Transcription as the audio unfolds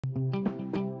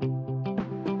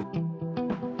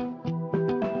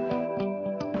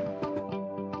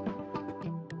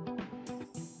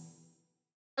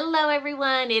Hello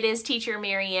everyone, it is Teacher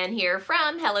Marianne here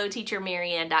from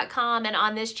HelloTeacherMarianne.com, and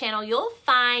on this channel you'll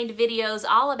find videos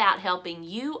all about helping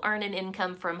you earn an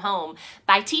income from home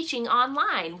by teaching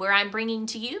online, where I'm bringing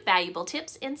to you valuable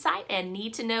tips, insight, and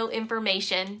need-to-know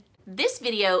information. This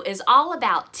video is all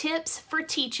about tips for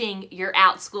teaching your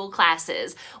Outschool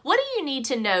classes. What do you need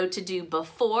to know to do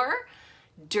before,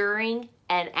 during,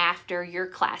 and after your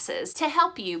classes to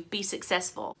help you be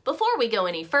successful? Before we go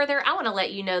any further, I want to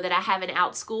let you know that I have an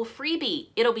Outschool freebie.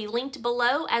 It'll be linked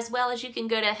below, as well as you can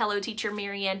go to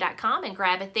HelloTeacherMarianne.com and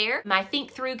grab it there. My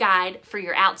Think Through Guide for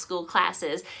your Outschool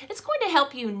classes. It's going to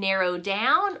help you narrow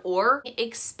down or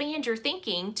expand your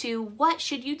thinking to what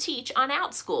should you teach on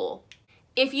Outschool.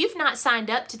 If you've not signed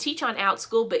up to teach on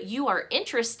Outschool, but you are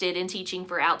interested in teaching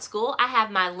for Outschool, I have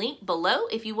my link below.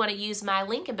 If you want to use my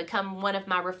link and become one of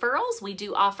my referrals, we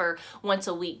do offer once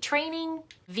a week training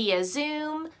via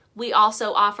Zoom. We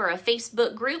also offer a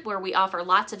Facebook group where we offer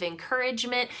lots of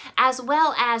encouragement, as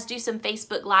well as do some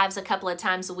Facebook Lives a couple of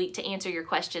times a week to answer your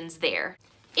questions there.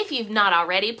 If you've not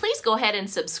already, please go ahead and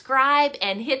subscribe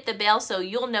and hit the bell so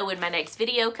you'll know when my next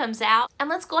video comes out. And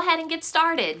let's go ahead and get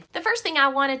started. The first thing I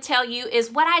want to tell you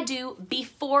is what I do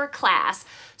before class.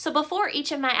 So before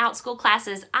each of my Outschool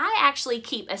classes, I actually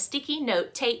keep a sticky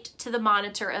note taped to the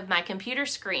monitor of my computer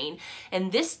screen.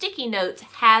 And this sticky note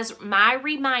has my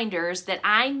reminders that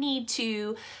I need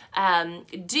to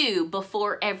do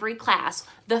before every class.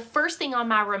 The first thing on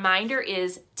my reminder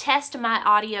is test my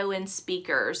audio and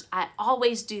speakers. I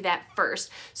always do that first.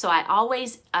 So I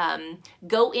always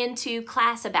go into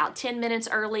class about 10 minutes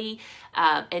early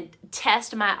and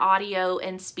test my audio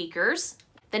and speakers.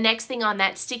 The next thing on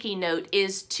that sticky note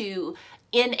is to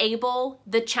enable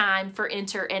the chime for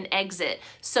enter and exit.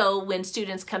 So when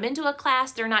students come into a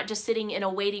class, they're not just sitting in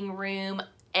a waiting room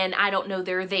and I don't know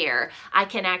they're there. I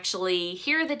can actually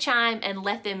hear the chime and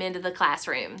let them into the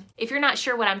classroom. If you're not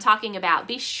sure what I'm talking about,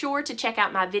 be sure to check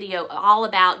out my video all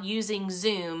about using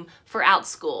Zoom for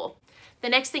Outschool. The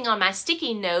next thing on my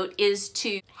sticky note is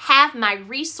to have my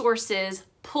resources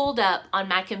pulled up on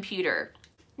my computer.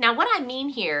 Now, what I mean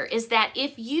here is that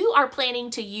if you are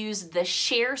planning to use the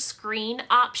share screen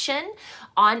option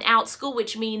on Outschool,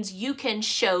 which means you can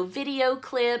show video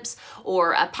clips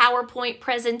or a PowerPoint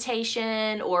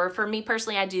presentation, or for me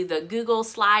personally, I do the Google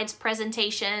Slides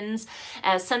presentations.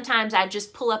 Sometimes I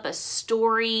just pull up a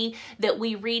story that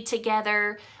we read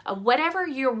together. Whatever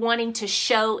you're wanting to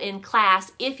show in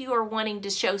class, if you are wanting to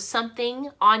show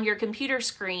something on your computer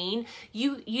screen,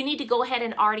 you need to go ahead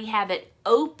and already have it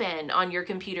open on your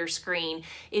computer screen.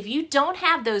 If you don't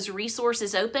have those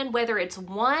resources open, whether it's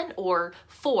 1 or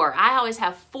 4, I always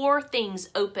have 4 things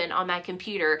open on my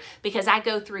computer because I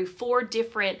go through 4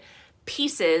 different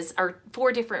pieces or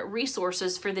 4 different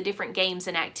resources for the different games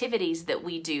and activities that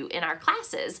we do in our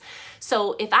classes.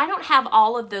 So if I don't have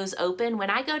all of those open, when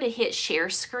I go to hit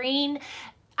share screen,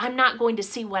 I'm not going to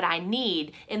see what I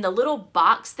need. In the little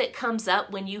box that comes up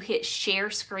when you hit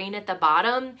share screen at the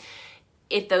bottom,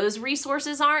 if those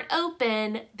resources aren't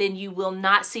open, then you will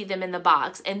not see them in the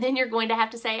box. And then you're going to have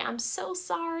to say, I'm so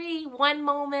sorry, one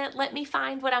moment, let me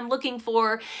find what I'm looking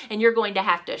for. And you're going to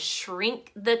have to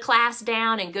shrink the class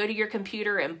down and go to your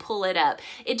computer and pull it up.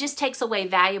 It just takes away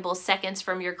valuable seconds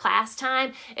from your class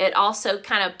time. It also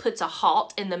kind of puts a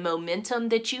halt in the momentum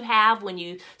that you have when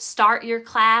you start your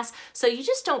class. So you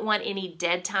just don't want any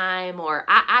dead time, or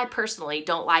I personally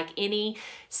don't like any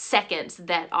seconds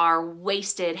that are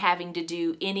wasted having to do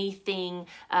anything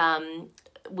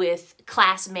with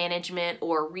class management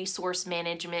or resource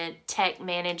management, tech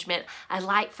management. I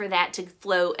like for that to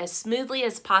flow as smoothly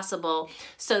as possible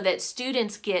so that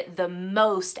students get the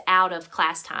most out of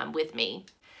class time with me.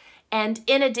 And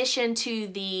in addition to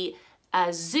the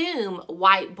Zoom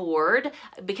whiteboard,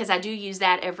 because I do use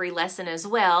that every lesson as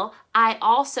well, I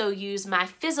also use my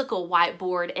physical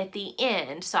whiteboard at the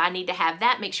end. So I need to have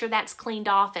that, make sure that's cleaned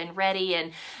off and ready,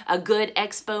 and a good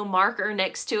expo marker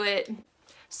next to it.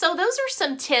 So those are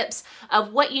some tips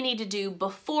of what you need to do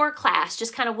before class,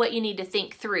 just kind of what you need to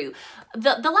think through.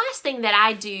 The last thing that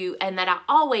I do and that I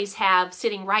always have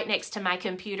sitting right next to my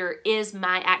computer is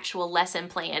my actual lesson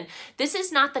plan. This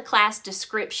is not the class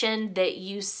description that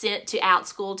you sent to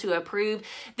Outschool to approve.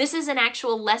 This is an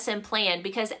actual lesson plan,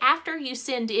 because after you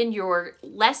send in your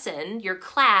lesson, your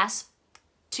class,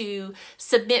 to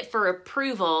submit for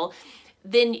approval,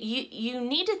 then you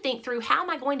need to think through, how am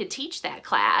I going to teach that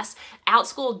class?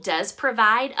 Outschool does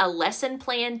provide a lesson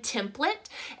plan template,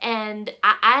 and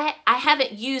I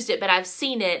haven't used it, but I've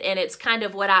seen it, and it's kind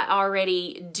of what I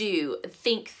already do,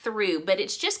 think through. But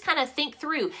it's just kind of think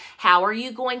through, how are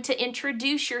you going to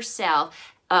introduce yourself?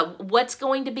 what's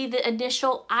going to be the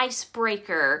initial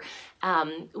icebreaker?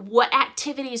 What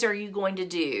activities are you going to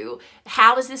do?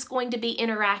 How is this going to be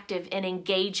interactive and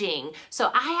engaging?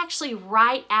 So I actually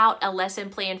write out a lesson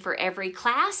plan for every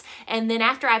class, and then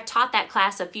after I've taught that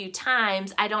class a few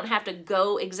times, I don't have to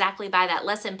go exactly by that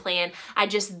lesson plan. I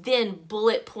just then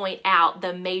bullet point out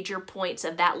the major points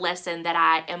of that lesson that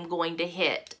I am going to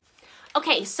hit.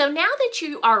 Okay, so now that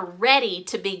you are ready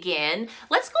to begin,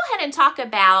 let's go ahead and talk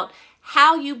about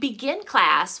how you begin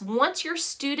class. Once your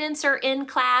students are in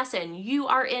class and you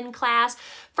are in class,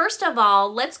 first of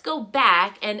all, let's go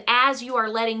back, and as you are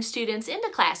letting students into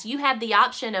class, you have the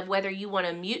option of whether you want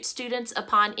to mute students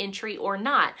upon entry or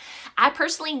not. I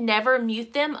personally never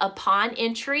mute them upon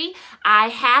entry. I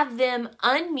have them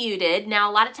unmuted. Now,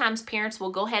 a lot of times parents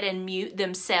will go ahead and mute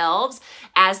themselves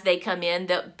as they come in.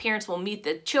 The parents will mute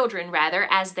the children, rather,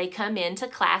 as they come into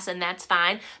class, and that's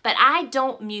fine. But I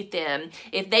don't mute them.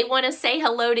 If they want to say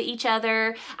hello to each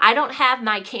other, I don't have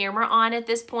my camera on at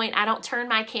this point. I don't turn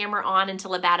my camera on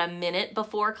until about a minute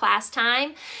before class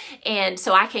time. And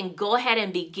so I can go ahead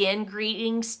and begin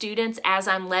greeting students as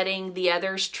I'm letting the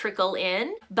others trickle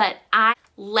in. But I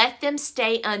let them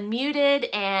stay unmuted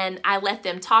and I let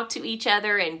them talk to each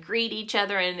other and greet each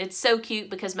other. And it's so cute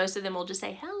because most of them will just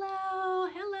say, hello,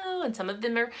 hello. And some of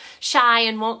them are shy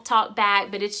and won't talk back,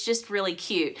 but it's just really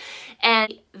cute.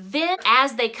 And then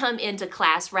as they come into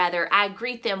class, rather, I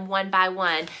greet them one by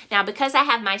one. Now, because I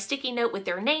have my sticky note with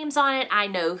their names on it, I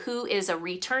know who is a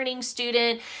returning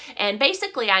student. And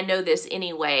basically, I know this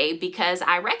anyway because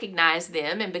I recognize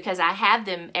them and because I have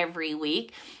them every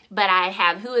week. But I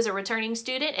have who is a returning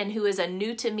student and who is a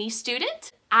new to me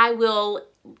student. I will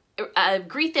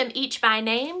greet them each by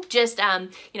name. Just,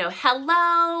 you know,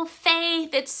 hello, Faith.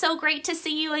 It's so great to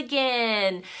see you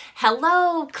again.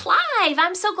 Hello, Clive.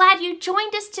 I'm so glad you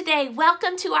joined us today.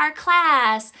 Welcome to our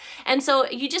class. And so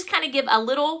you just kind of give a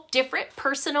little different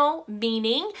personal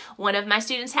meaning. One of my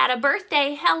students had a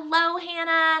birthday. Hello,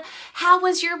 Hannah. How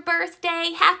was your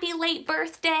birthday? Happy late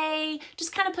birthday.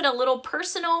 Just kind of put a little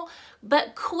personal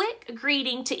but quick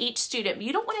greeting to each student.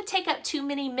 You don't want to take up too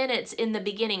many minutes in the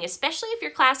beginning, especially if your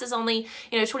class is only,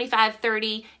 25, 30,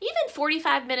 even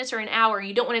 45 minutes or an hour.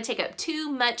 You don't want to take up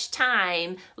too much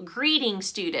time greeting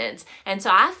students. And so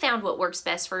I found what works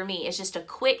best for me is just a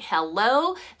quick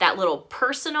hello, that little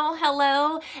personal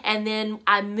hello, and then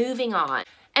I'm moving on.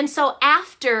 And so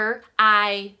after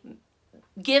I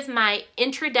give my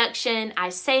introduction, I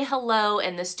say hello,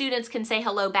 and the students can say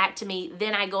hello back to me,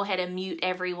 then I go ahead and mute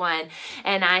everyone.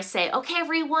 And I say, okay,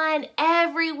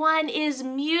 everyone is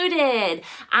muted.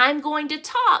 I'm going to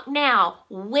talk now.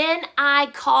 When I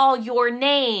call your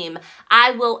name,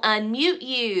 I will unmute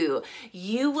you.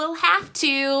 You will have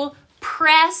to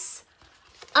press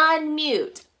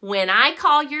unmute. When I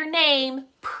call your name,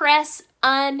 press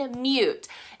unmute.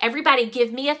 Everybody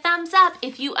give me a thumbs up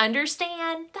if you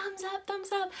understand. Thumbs up, thumbs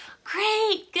up.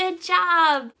 Great, good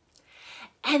job.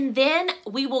 And then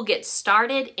we will get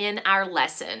started in our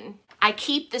lesson. I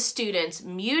keep the students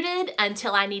muted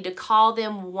until I need to call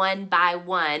them one by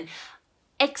one,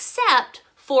 except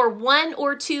for one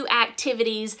or two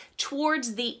activities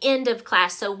towards the end of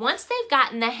class. So once they've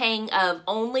gotten the hang of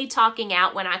only talking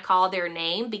out when I call their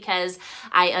name, because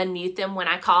I unmute them when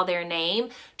I call their name,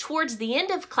 towards the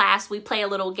end of class, we play a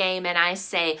little game and I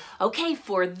say, okay,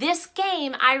 for this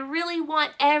game, I really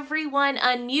want everyone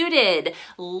unmuted.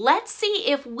 Let's see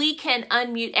if we can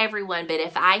unmute everyone, but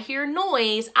if I hear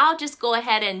noise, I'll just go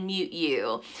ahead and mute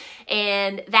you.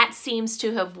 And that seems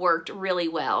to have worked really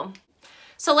well.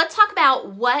 So let's talk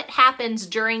about what happens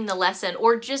during the lesson,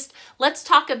 or just let's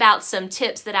talk about some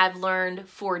tips that I've learned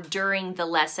for during the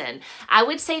lesson. I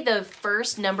would say the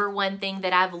first number one thing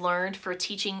that I've learned for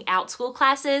teaching Outschool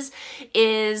classes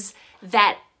is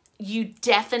that you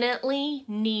definitely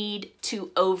need to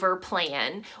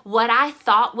over-plan. What I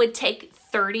thought would take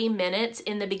 30 minutes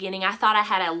in the beginning, I thought I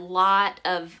had a lot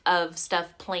of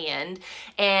stuff planned.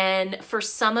 And for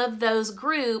some of those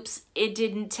groups, it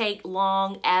didn't take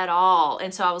long at all.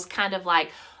 And so I was kind of like,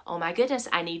 oh my goodness,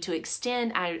 I need to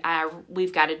extend,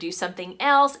 we've got to do something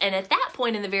else. And at that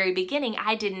point in the very beginning,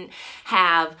 I didn't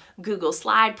have Google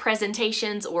slide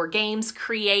presentations or games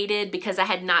created because I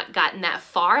had not gotten that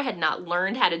far. I had not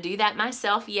learned how to do that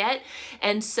myself yet.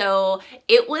 And so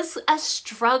it was a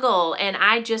struggle. And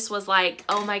I just was like,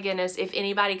 oh my goodness, if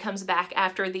anybody comes back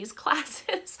after these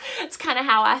classes, it's kind of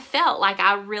how I felt. Like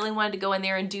I really wanted to go in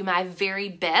there and do my very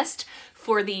best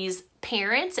for these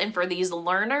parents and for these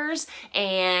learners.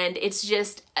 And it's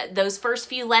just those first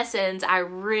few lessons, I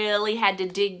really had to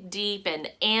dig deep and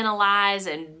analyze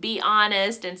and be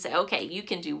honest and say, okay, you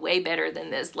can do way better than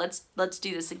this. Let's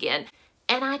do this again.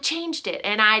 And I changed it,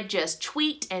 and I just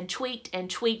tweaked and tweaked and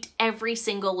tweaked every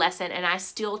single lesson, and I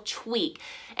still tweak.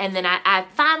 And then I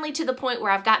finally to the point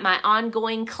where I've got my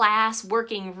ongoing class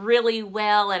working really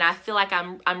well, and I feel like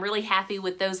I'm really happy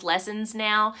with those lessons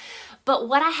now. But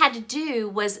what I had to do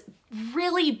was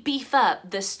really beef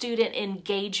up the student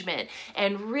engagement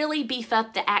and really beef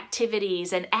up the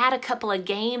activities and add a couple of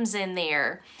games in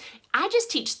there. I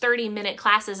just teach 30-minute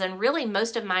classes, and really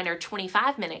most of mine are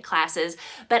 25-minute classes,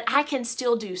 but I can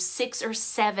still do 6 or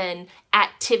 7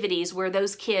 activities where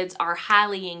those kids are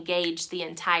highly engaged the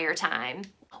entire time.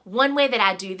 One way that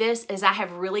I do this is I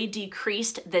have really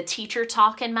decreased the teacher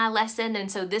talk in my lesson,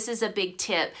 and so this is a big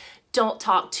tip. Don't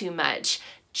talk too much.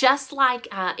 Just like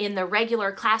in the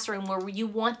regular classroom where you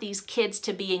want these kids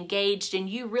to be engaged and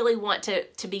you really want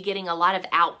to be getting a lot of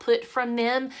output from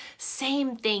them,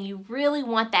 same thing, you really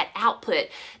want that output,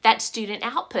 that student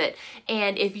output.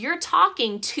 And if you're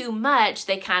talking too much,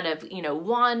 they kind of,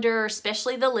 wander,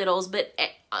 especially the littles, but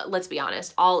let's be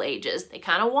honest, all ages, they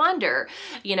kind of wander.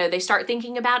 They start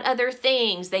thinking about other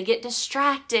things, they get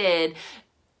distracted.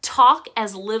 Talk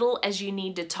as little as you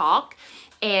need to talk.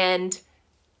 And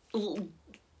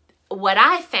what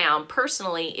I found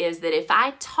personally is that if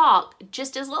I talk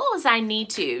just as little as I need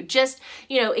to, just,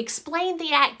 explain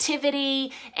the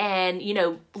activity and,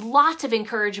 lots of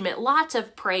encouragement, lots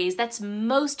of praise, that's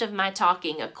most of my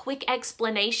talking, a quick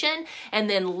explanation and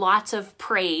then lots of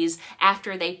praise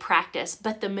after they practice.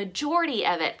 But the majority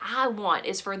of it I want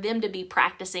is for them to be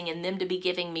practicing and them to be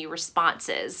giving me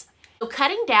responses. So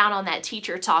cutting down on that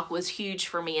teacher talk was huge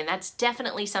for me, and that's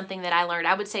definitely something that I learned.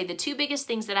 I would say the 2 biggest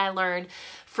things that I learned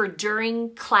for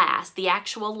during class, the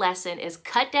actual lesson, is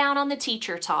cut down on the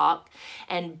teacher talk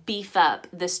and beef up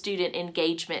the student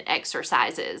engagement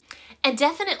exercises. And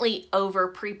definitely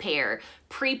over-prepare.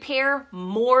 Prepare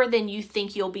more than you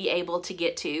think you'll be able to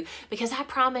get to, because I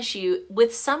promise you,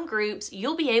 with some groups,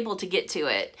 you'll be able to get to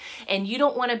it. And you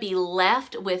don't want to be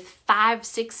left with 5,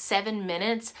 6, 7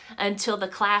 minutes until the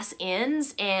class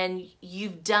ends and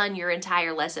you've done your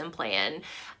entire lesson plan.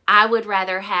 I would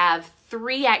rather have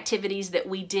 3 activities that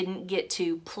we didn't get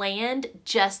to planned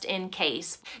just in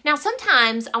case. Now,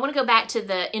 sometimes I want to go back to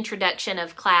the introduction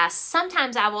of class.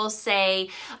 Sometimes I will say,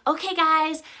 okay,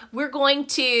 guys, we're going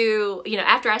to,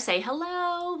 after I say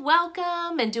hello,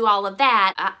 welcome, and do all of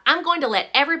that, I'm going to let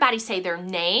everybody say their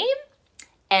name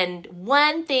and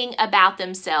one thing about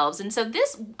themselves. And so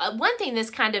this, one thing this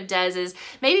kind of does is,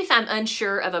 maybe if I'm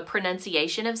unsure of a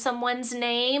pronunciation of someone's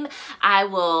name,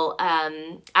 I'll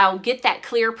get that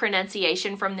clear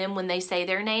pronunciation from them when they say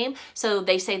their name. So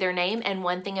they say their name and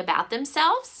one thing about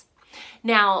themselves.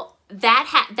 Now,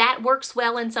 that works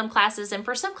well in some classes, and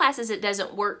for some classes it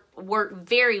doesn't work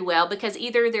very well, because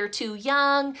either they're too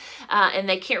young and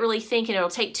they can't really think, and it'll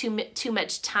take too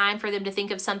much time for them to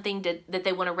think of something that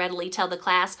they want to readily tell the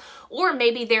class, or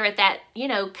maybe they're at that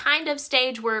kind of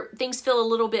stage where things feel a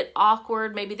little bit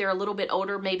awkward. Maybe they're a little bit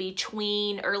older, maybe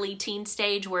tween, early teen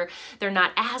stage, where they're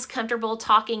not as comfortable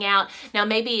talking out. Now,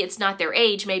 maybe it's not their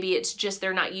age, maybe it's just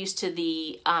they're not used to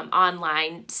the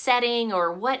online setting,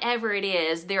 or whatever it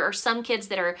is. There are some kids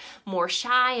that are more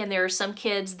shy, and there are some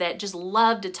kids that just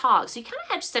love to talk. So you kind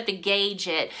of just have to gauge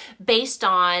it based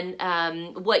on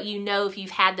what if you've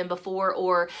had them before,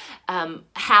 or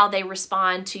how they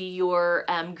respond to your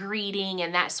greeting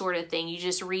and that sort of thing. You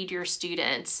just read your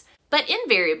students. But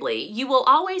invariably, you will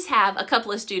always have a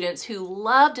couple of students who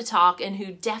love to talk and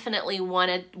who definitely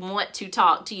want to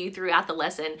talk to you throughout the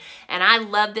lesson. And I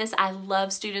love this. I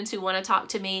love students who want to talk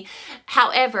to me.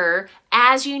 However,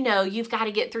 as you know, you've got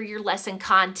to get through your lesson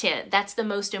content. That's the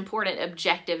most important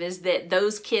objective, is that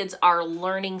those kids are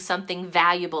learning something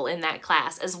valuable in that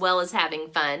class, as well as having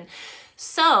fun.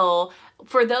 So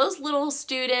for those little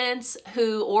students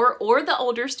who, or the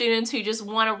older students who just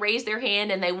want to raise their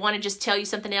hand and they want to just tell you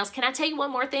something else, can I tell you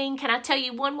one more thing? Can I tell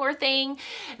you one more thing?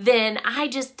 Then I've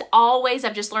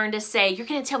just learned to say, you're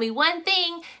going to tell me one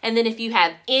thing, and then if you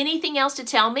have anything else to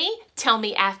tell me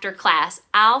after class.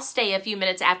 I'll stay a few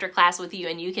minutes after class with you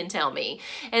and you can tell me.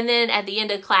 And then at the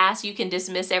end of class, you can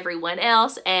dismiss everyone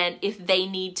else, and if they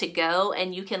need to go,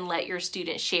 and you can let your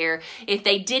students share if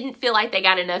they didn't feel like they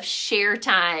got enough share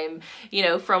time,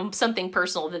 from something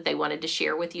personal that they wanted to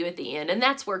share with you at the end. And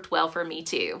that's worked well for me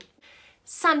too.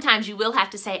 Sometimes you will have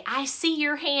to say, I see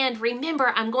your hand.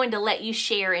 Remember, I'm going to let you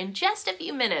share in just a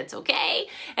few minutes, okay?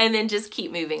 And then just keep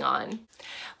moving on.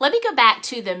 Let me go back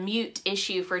to the mute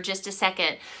issue for just a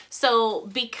second. So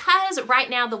because right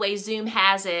now the way Zoom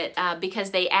has it,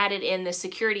 because they added in the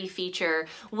security feature,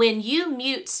 when you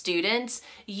mute students,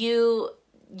 you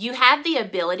have the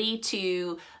ability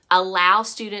to allow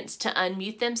students to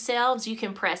unmute themselves. You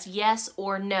can press yes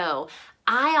or no.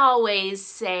 I always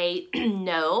say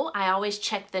no. I always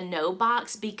check the no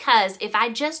box, because if I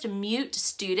just mute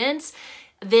students,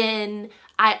 then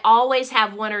I always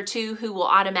have one or two who will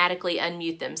automatically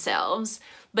unmute themselves.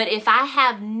 But if I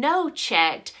have no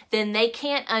checked, then they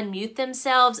can't unmute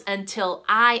themselves until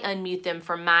I unmute them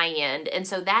from my end. And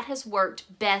so that has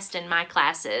worked best in my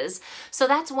classes. So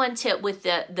that's one tip with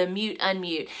the mute,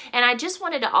 unmute. And I just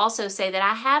wanted to also say that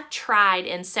I have tried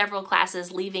in several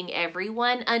classes leaving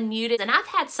everyone unmuted. And I've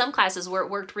had some classes where it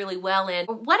worked really well in.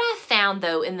 What I found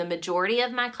though in the majority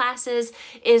of my classes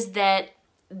is that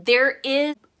there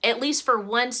is, at least for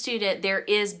one student, there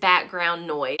is background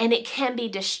noise, and it can be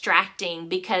distracting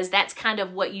because that's kind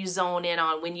of what you zone in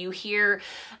on when you hear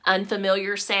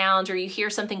unfamiliar sounds or you hear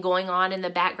something going on in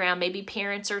the background. Maybe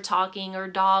parents are talking or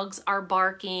dogs are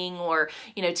barking or,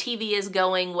 you know, TV is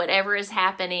going, whatever is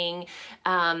happening,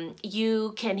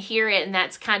 you can hear it, and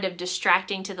that's kind of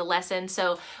distracting to the lesson.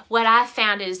 So what I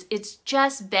found is it's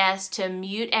just best to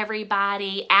mute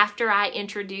everybody after I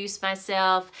introduce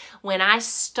myself. When I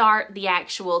start the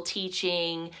actual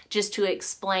teaching, just to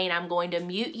explain, I'm going to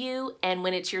mute you, and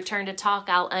when it's your turn to talk,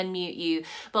 I'll unmute you.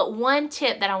 But one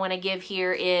tip that I want to give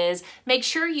here is make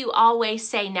sure you always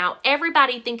say, now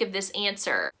everybody think of this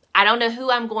answer. I don't know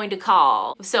who I'm going to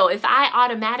call. So if I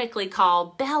automatically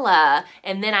call Bella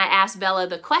and then I ask Bella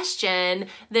the question,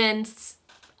 then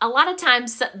a lot of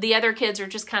times the other kids are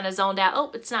just kind of zoned out.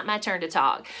 Oh, it's not my turn to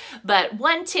talk. But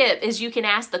one tip is you can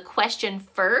ask the question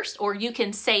first, or you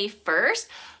can say first,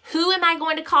 who am I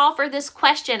going to call for this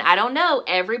question? I don't know.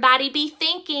 Everybody be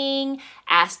thinking.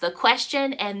 Ask the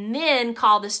question and then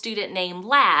call the student name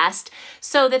last,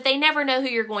 so that they never know who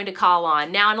you're going to call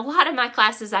on. Now, in a lot of my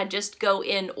classes, I just go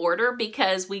in order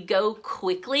because we go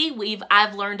quickly.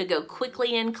 I've learned to go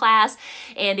quickly in class,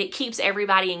 and it keeps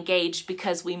everybody engaged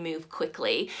because we move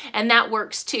quickly, and that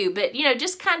works too. But, you know,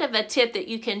 just kind of a tip that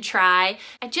you can try.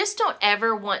 I just don't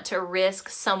ever want to risk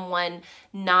someone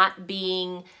not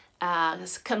being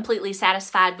completely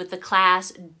satisfied with the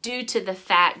class due to the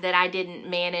fact that I didn't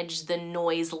manage the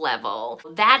noise level.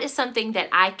 That is something that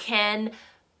I can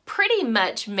pretty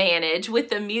much manage with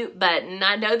the mute button.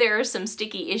 I know there are some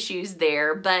sticky issues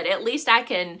there, but at least I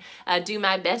can do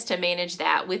my best to manage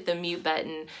that with the mute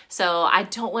button. So I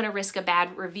don't want to risk a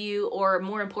bad review, or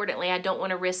more importantly, I don't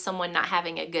want to risk someone not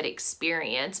having a good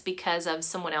experience because of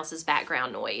someone else's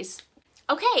background noise.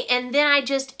 Okay, and then I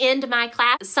just end my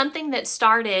class. Something that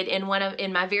started in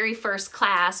my very first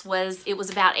class was, it was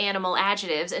about animal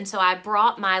adjectives, and so I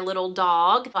brought my little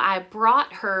dog. I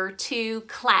brought her to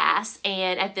class,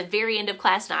 and at the very end of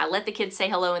class, now I let the kids say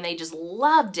hello, and they just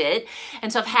loved it.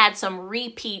 And so I've had some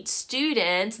repeat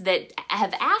students that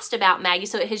have asked about Maggie,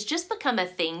 so it has just become a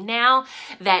thing now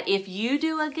that if you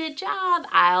do a good job,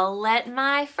 I'll let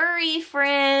my furry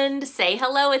friend say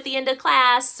hello at the end of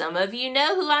class. Some of you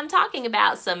know who I'm talking about.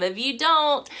 Some of you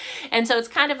don't. And so it's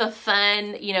kind of a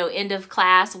fun, you know, end of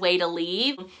class way to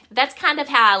leave. That's kind of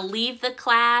how I leave the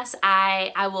class.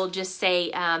 I will just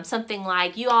say something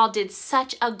like, you all did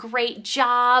such a great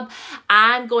job.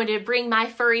 I'm going to bring my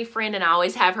furry friend, and I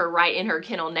always have her right in her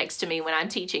kennel next to me when I'm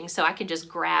teaching, so I can just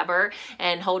grab her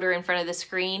and hold her in front of the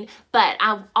screen. But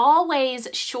I'm always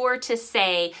sure to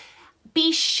say,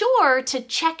 be sure to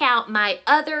check out my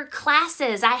other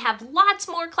classes. I have lots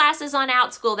more classes on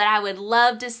Outschool that I would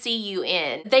love to see you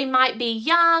in. They might be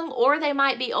young or they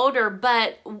might be older,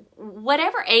 but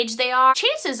whatever age they are,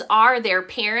 chances are their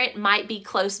parent might be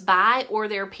close by, or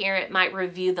their parent might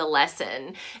review the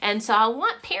lesson. And so I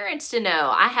want parents to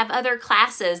know I have other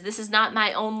classes. This is not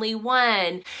my only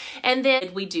one. And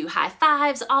then we do high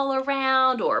fives all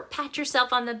around, or pat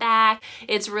yourself on the back.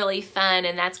 It's really fun,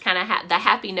 and that's kind of the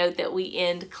happy note that we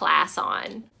end class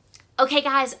on. Okay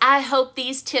guys, I hope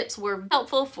these tips were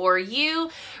helpful for you.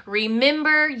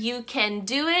 Remember, you can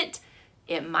do it.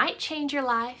 It might change your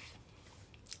life.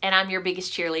 And I'm your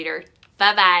biggest cheerleader.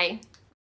 Bye-bye.